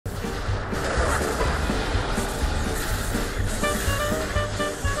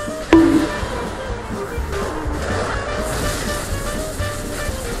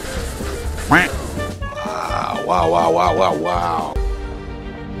wow.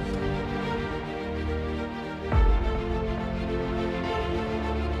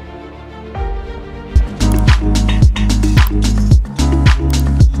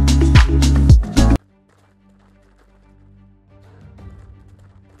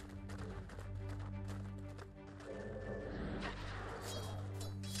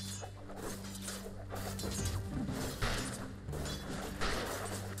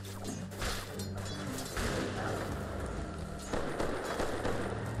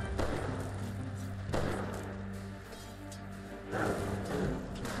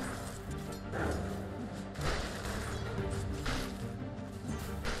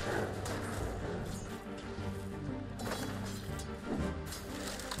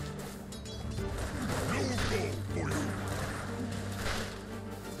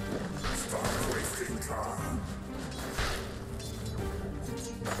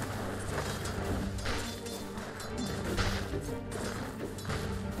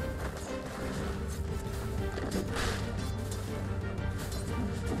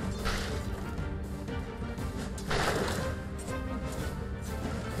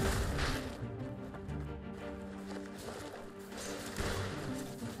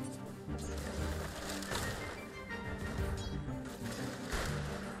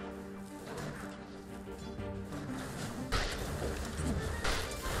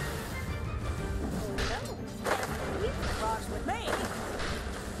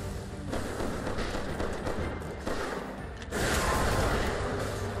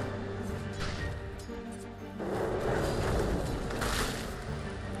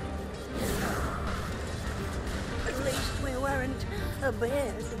 A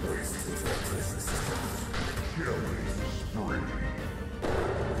bed.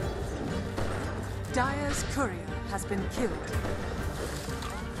 Dire's courier has been killed.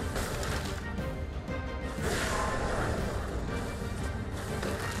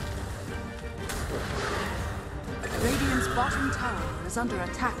 Radiant's bottom tower is under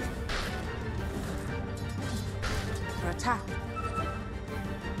attack. Attack.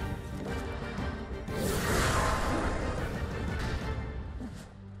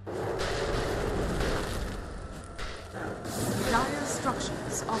 Dire's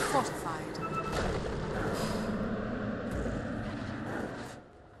structures are fortified.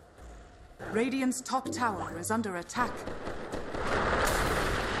 Radiant's top tower is under attack.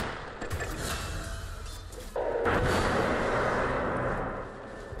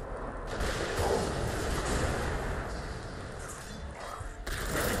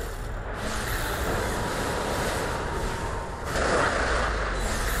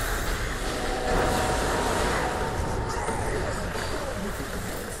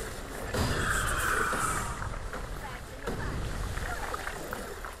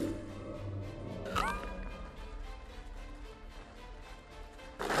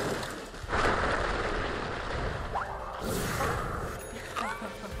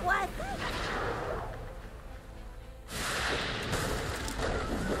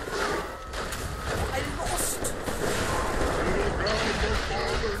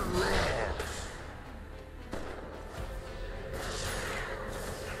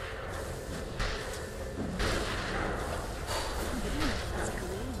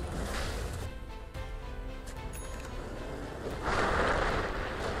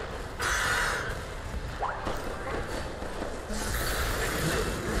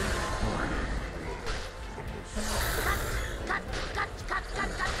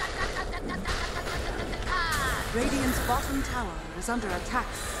 Radiant's bottom tower is under attack.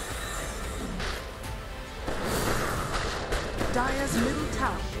 Dire's middle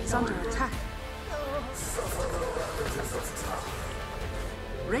tower is under attack.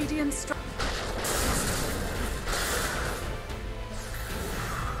 Radiant's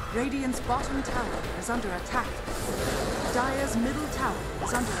bottom tower is under attack. Dire's middle tower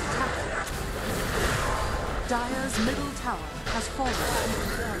is under attack. Dire's middle tower has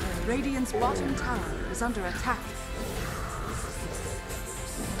fallen. Radiant's bottom tower is under attack.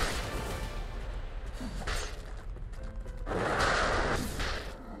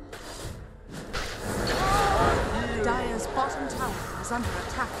 Dire's bottom tower is under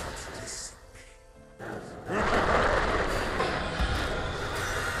attack.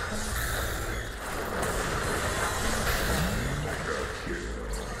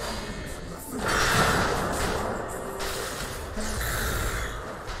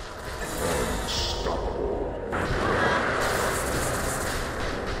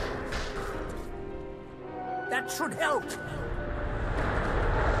 That should help.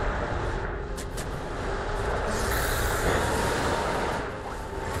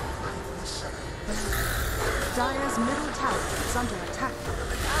 Dire's is under attack.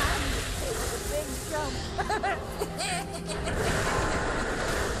 Big jump.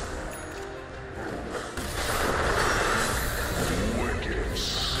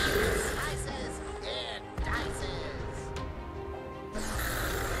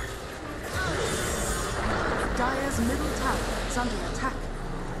 Dire's middle tower is under attack.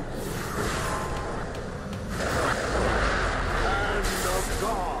 Hand of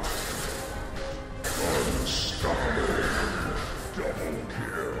God. Unstoppable. Double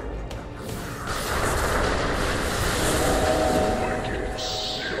kill. Wicked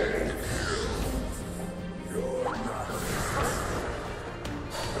double kill. You're not.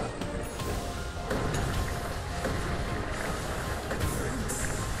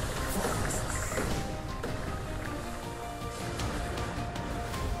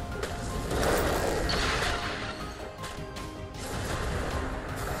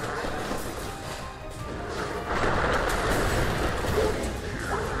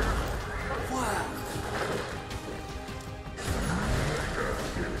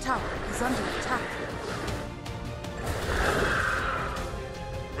 Tower is under attack.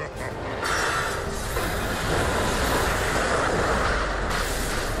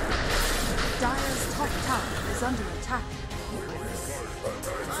 Dire's top tower is under attack.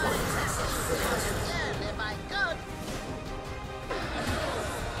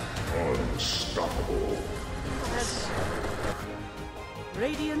 Unstoppable.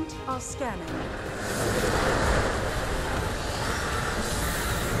 Radiant are scanning.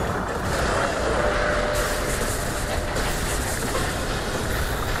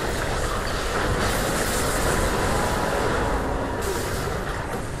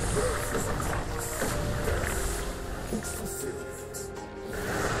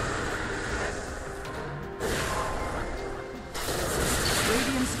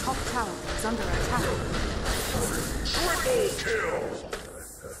 Radiant's top tower is under attack. Triple kill.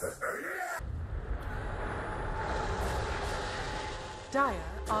 Dire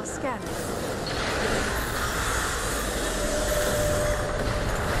are scanning.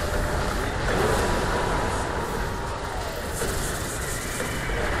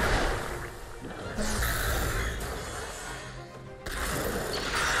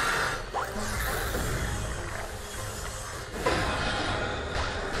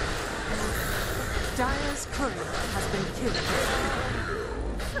 Dire's courier has been killed.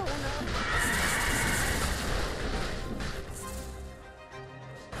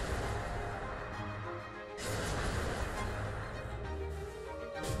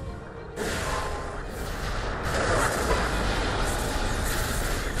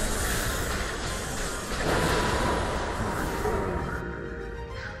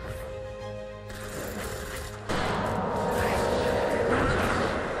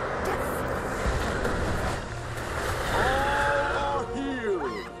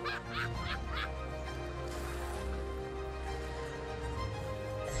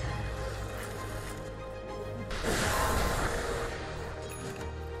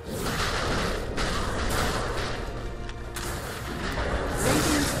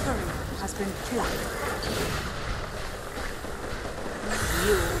 Been killed.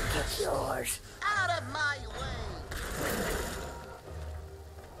 You'll get yours. Out of my way!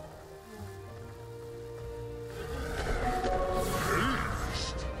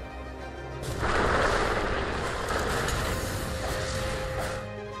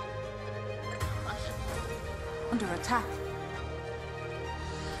 Under attack.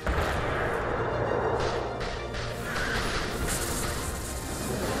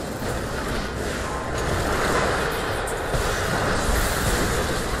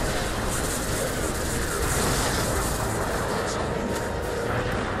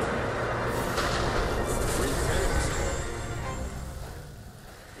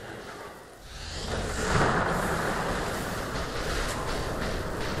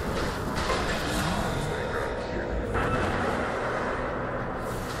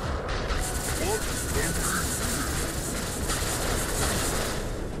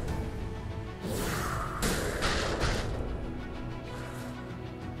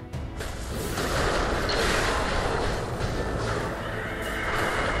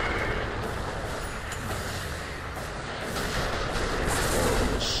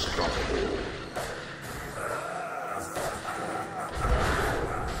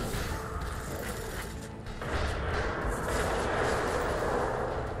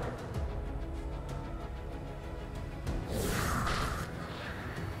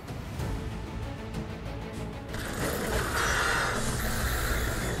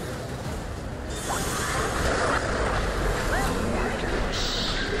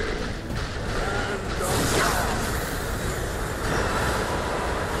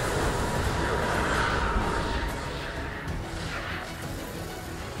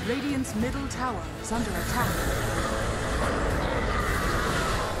 Radiant's middle tower is under attack.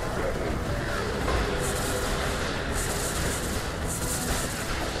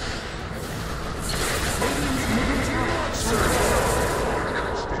 Radiant's middle tower is under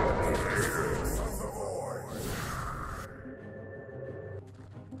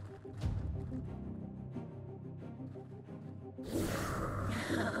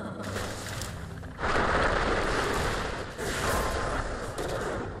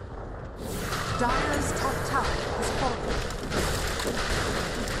Dire's top tower has fallen.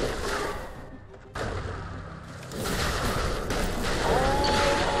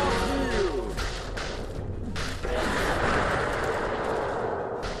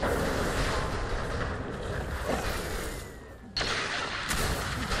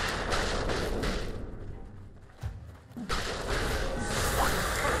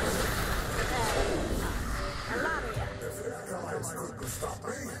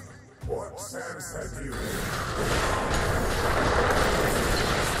 What sense have you?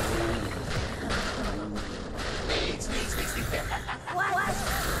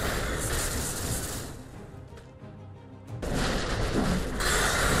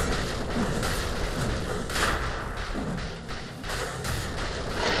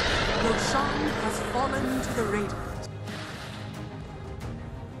 Roshan has fallen to the Radiant.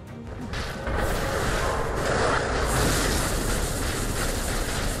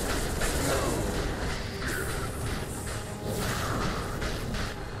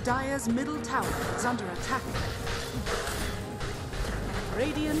 Dire's middle tower is under attack.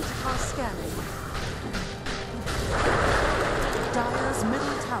 Radiant are scanning. Dire's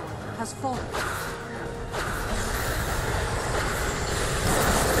middle tower has fallen.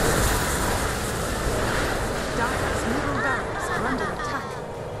 Dire's middle barracks are under attack.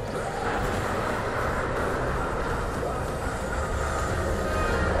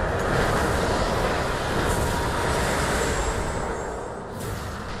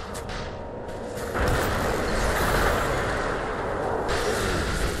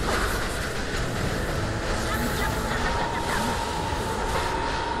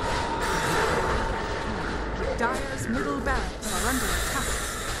 Dire's middle barracks are under attack.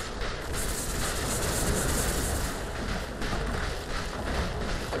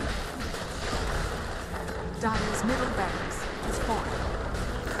 Dire's middle barracks has fallen.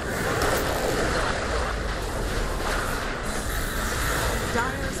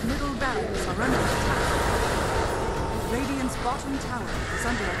 Dire's middle barracks are under attack. Radiant's bottom tower is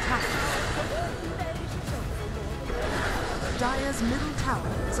under attack. Dire's middle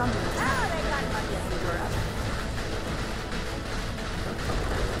tower is under attack.